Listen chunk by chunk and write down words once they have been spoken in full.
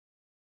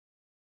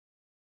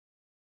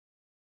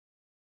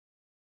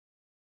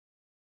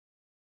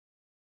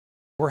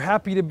We're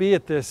happy to be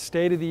at this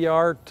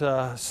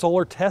state-of-the-art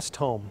solar test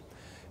home,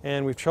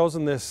 and we've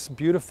chosen this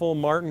beautiful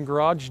Martin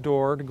garage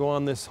door to go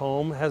on this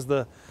home. It has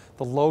the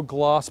low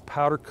gloss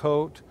powder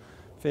coat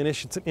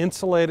finish. It's an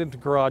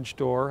insulated garage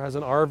door, has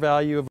an R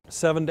value of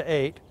 7 to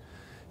 8,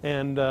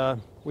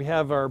 and we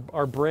have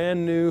our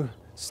brand new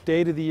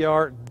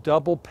state-of-the-art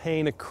double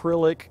pane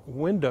acrylic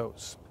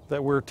windows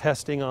that we're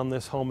testing on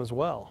this home as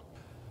well.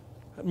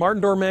 At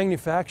Martin Door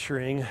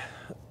Manufacturing,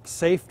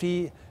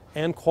 safety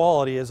and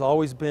quality has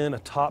always been a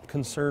top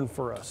concern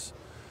for us.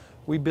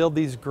 We build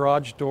these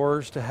garage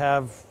doors to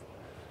have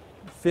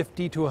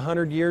 50 to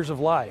 100 years of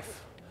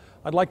life.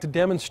 I'd like to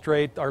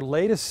demonstrate our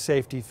latest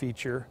safety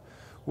feature,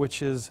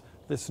 which is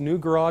this new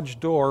garage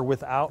door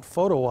without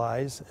photo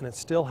eyes, and it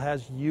still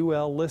has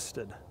UL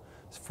listed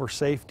for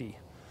safety.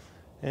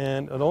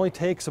 And it only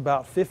takes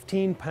about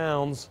 15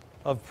 pounds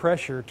of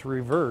pressure to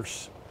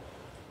reverse,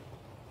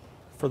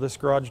 for this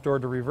garage door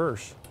to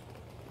reverse.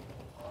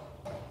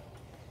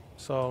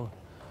 So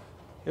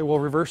it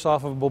will reverse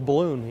off of a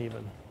balloon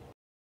even.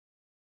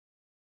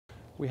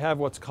 We have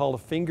what's called a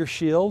finger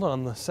shield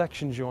on the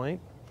section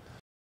joint.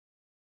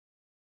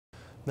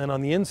 Then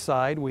on the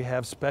inside we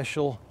have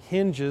special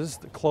hinges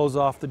that close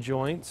off the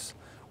joints.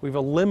 We've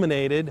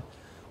eliminated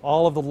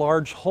all of the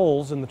large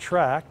holes in the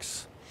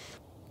tracks.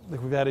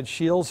 We've added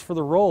shields for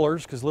the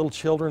rollers because little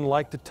children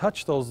like to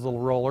touch those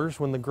little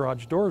rollers when the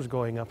garage door is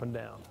going up and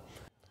down.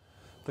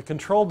 The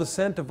controlled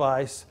descent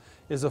device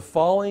is a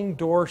falling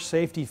door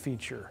safety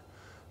feature.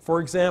 For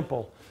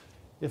example,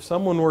 if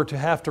someone were to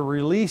have to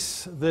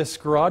release this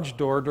garage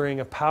door during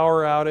a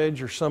power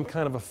outage or some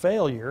kind of a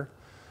failure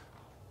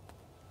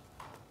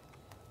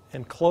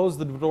and close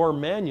the door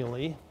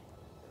manually,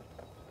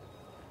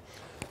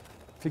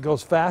 if it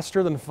goes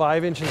faster than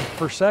 5 inches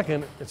per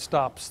second, it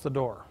stops the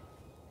door.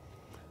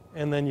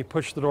 And then you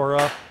push the door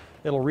up,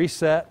 it'll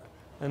reset,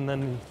 and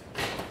then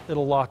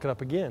it'll lock it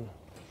up again.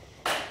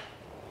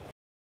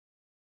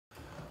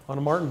 On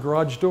a Martin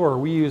garage door,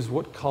 we use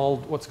what's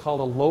called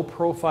a low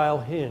profile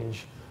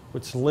hinge,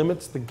 which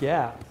limits the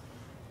gap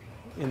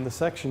in the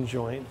section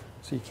joint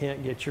so you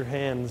can't get your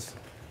hands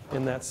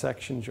in that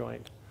section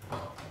joint.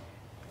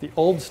 The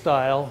old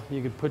style,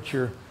 you could put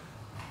your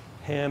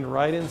hand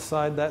right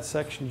inside that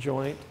section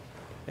joint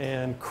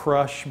and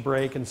crush,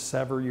 break, and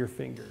sever your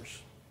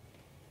fingers.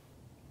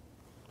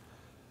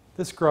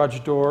 This garage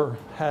door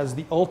has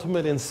the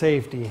ultimate in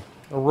safety,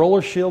 a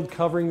roller shield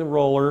covering the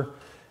roller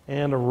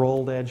and a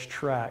rolled edge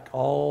track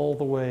all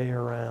the way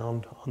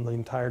around on the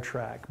entire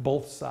track,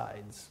 both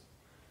sides.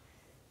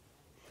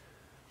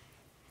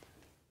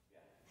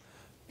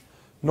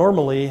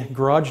 Normally,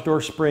 garage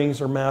door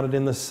springs are mounted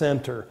in the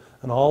center,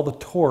 and all the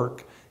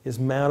torque is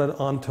mounted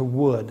onto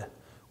wood,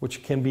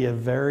 which can be a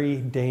very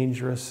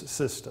dangerous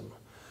system.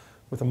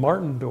 With a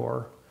Martin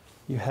door,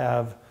 you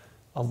have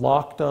a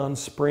locked-on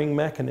spring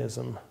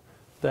mechanism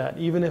that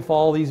even if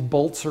all these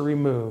bolts are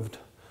removed,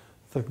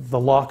 the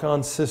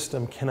lock-on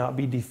system cannot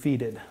be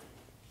defeated.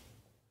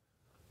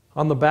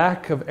 On the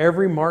back of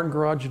every Martin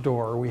garage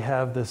door, we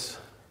have this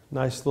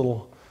nice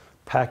little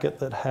packet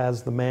that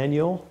has the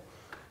manual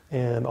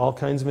and all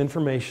kinds of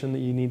information that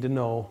you need to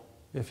know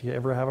if you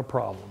ever have a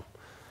problem.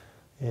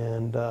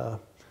 And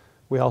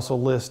we also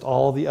list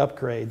all the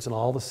upgrades and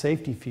all the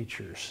safety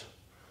features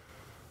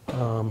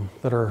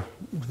that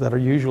are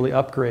usually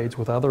upgrades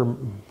with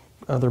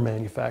other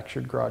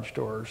manufactured garage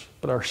doors,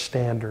 but are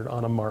standard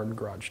on a Martin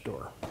garage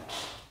door.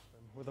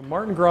 With a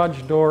Martin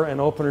garage door and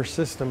opener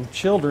system,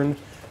 children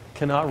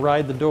cannot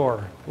ride the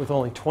door. With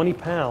only 20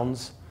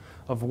 pounds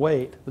of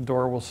weight, the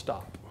door will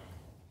stop.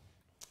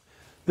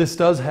 This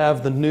does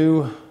have the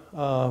new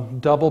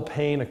double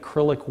pane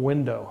acrylic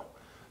window,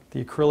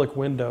 the acrylic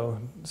window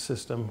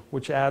system,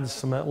 which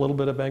adds a little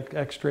bit of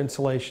extra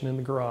insulation in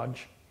the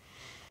garage.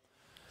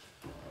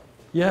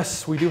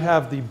 Yes, we do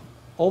have the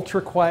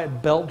ultra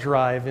quiet belt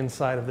drive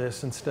inside of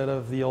this instead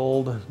of the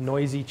old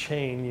noisy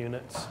chain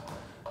units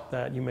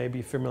that you may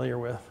be familiar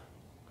with.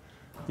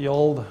 The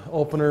old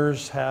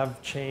openers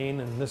have chain,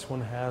 and this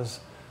one has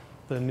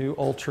the new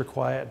ultra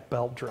quiet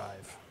belt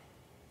drive.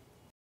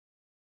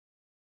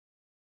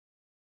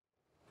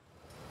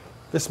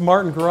 This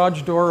Martin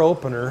garage door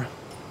opener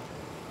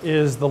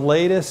is the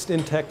latest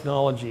in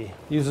technology.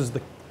 It uses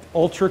the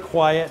ultra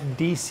quiet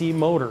DC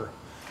motor.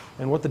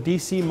 And what the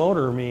DC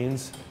motor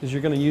means is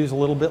you're going to use a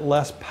little bit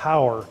less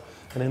power.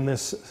 And in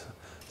this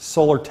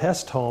solar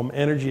test home,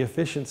 energy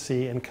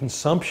efficiency and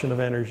consumption of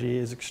energy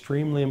is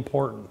extremely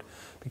important,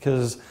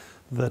 because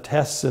the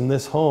tests in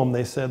this home,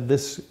 they said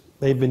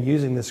they've been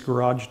using this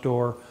garage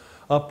door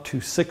up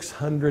to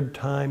 600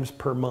 times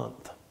per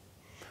month,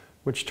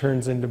 which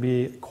turns into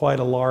be quite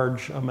a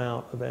large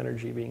amount of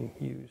energy being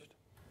used.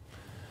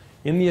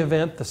 In the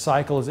event the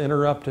cycle is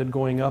interrupted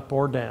going up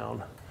or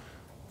down,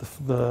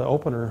 the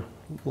opener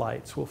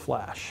lights will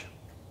flash,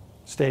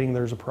 stating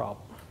there's a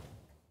problem.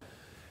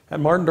 At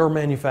Martin Door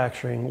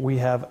Manufacturing, we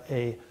have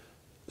a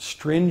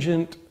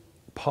stringent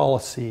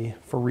policy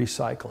for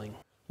recycling.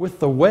 With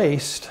the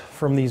waste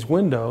from these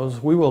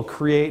windows, we will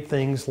create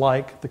things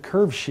like the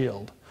curve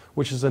shield,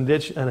 which is an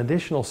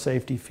additional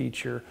safety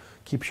feature,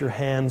 keeps your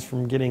hands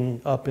from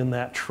getting up in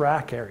that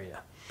track area.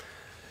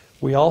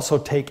 We also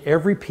take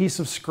every piece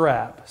of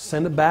scrap,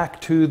 send it back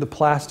to the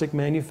plastic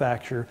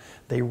manufacturer,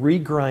 they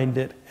regrind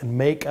it and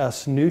make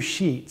us new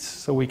sheets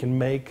so we can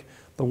make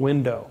the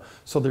window.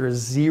 So there is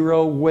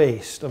zero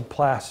waste of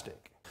plastic.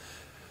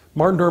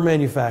 Martin Door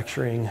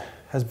Manufacturing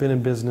has been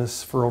in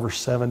business for over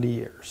 70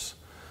 years.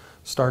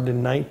 Started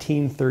in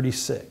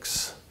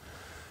 1936.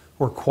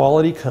 We're a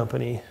quality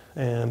company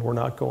and we're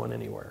not going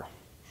anywhere.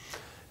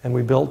 And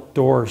we built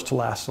doors to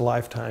last a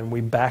lifetime.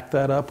 We back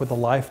that up with a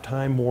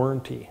lifetime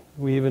warranty.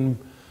 We even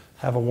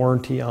have a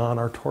warranty on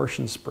our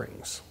torsion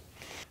springs.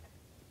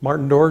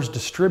 Martin Doors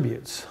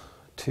distributes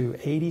to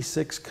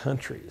 86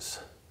 countries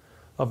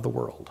of the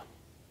world.